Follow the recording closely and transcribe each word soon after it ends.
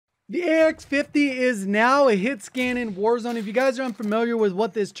The AX-50 is now a hit scan in Warzone. If you guys are unfamiliar with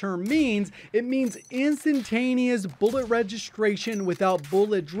what this term means, it means instantaneous bullet registration without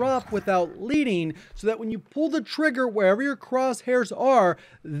bullet drop, without leading, so that when you pull the trigger wherever your crosshairs are,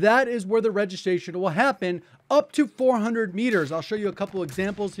 that is where the registration will happen, up to 400 meters. I'll show you a couple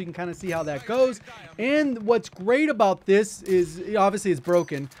examples so you can kind of see how that goes. And what's great about this is, obviously it's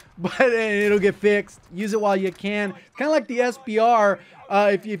broken, but it'll get fixed. Use it while you can. It's kind of like the SPR.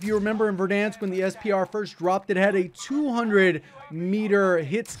 If you remember in Verdansk when the SPR first dropped, it had a 200 meter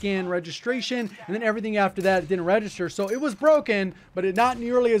hit scan registration, and then everything after that didn't register. So it was broken, but it not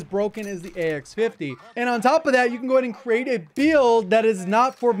nearly as broken as the AX-50. And on top of that, you can go ahead and create a build that is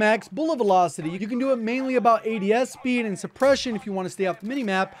not for max bullet velocity. You can do it mainly about ADS speed and suppression if you want to stay off the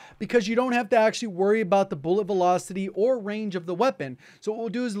minimap, because you don't have to actually worry about the bullet velocity or range of the weapon. So what we'll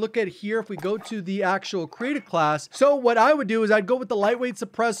do is look at here if we go to the actual created class. So what I would do is I'd go with the lightweight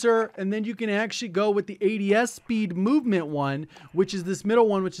suppressor, and then you can actually go with the ADS speed movement one, which is this middle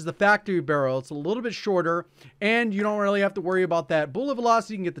one, which is the factory barrel. It's a little bit shorter, and you don't really have to worry about that bullet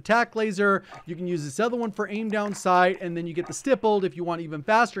velocity. You can get the tack laser. You can use this other one for aim down sight, and then you get the stippled if you want even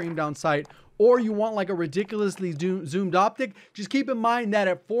faster aim down sight, or you want like a ridiculously zoomed optic. Just keep in mind that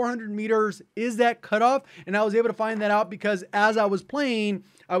at 400 meters is that cutoff, and I was able to find that out because as I was playing,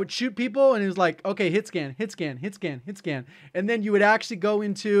 I would shoot people and it was like, okay, hit scan, hit scan, hit scan, hit scan. And then you would actually go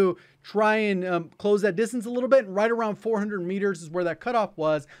into try and close that distance a little bit, and right around 400 meters is where that cutoff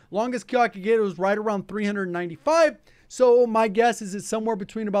was. Longest kill I could get, it was right around 395. So my guess is it's somewhere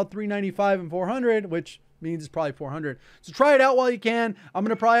between about 395 and 400, which means it's probably 400. So try it out while you can. I'm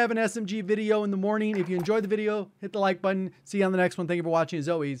going to probably have an SMG video in the morning. If you enjoyed the video, hit the like button. See you on the next one. Thank you for watching. As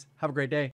always, have a great day.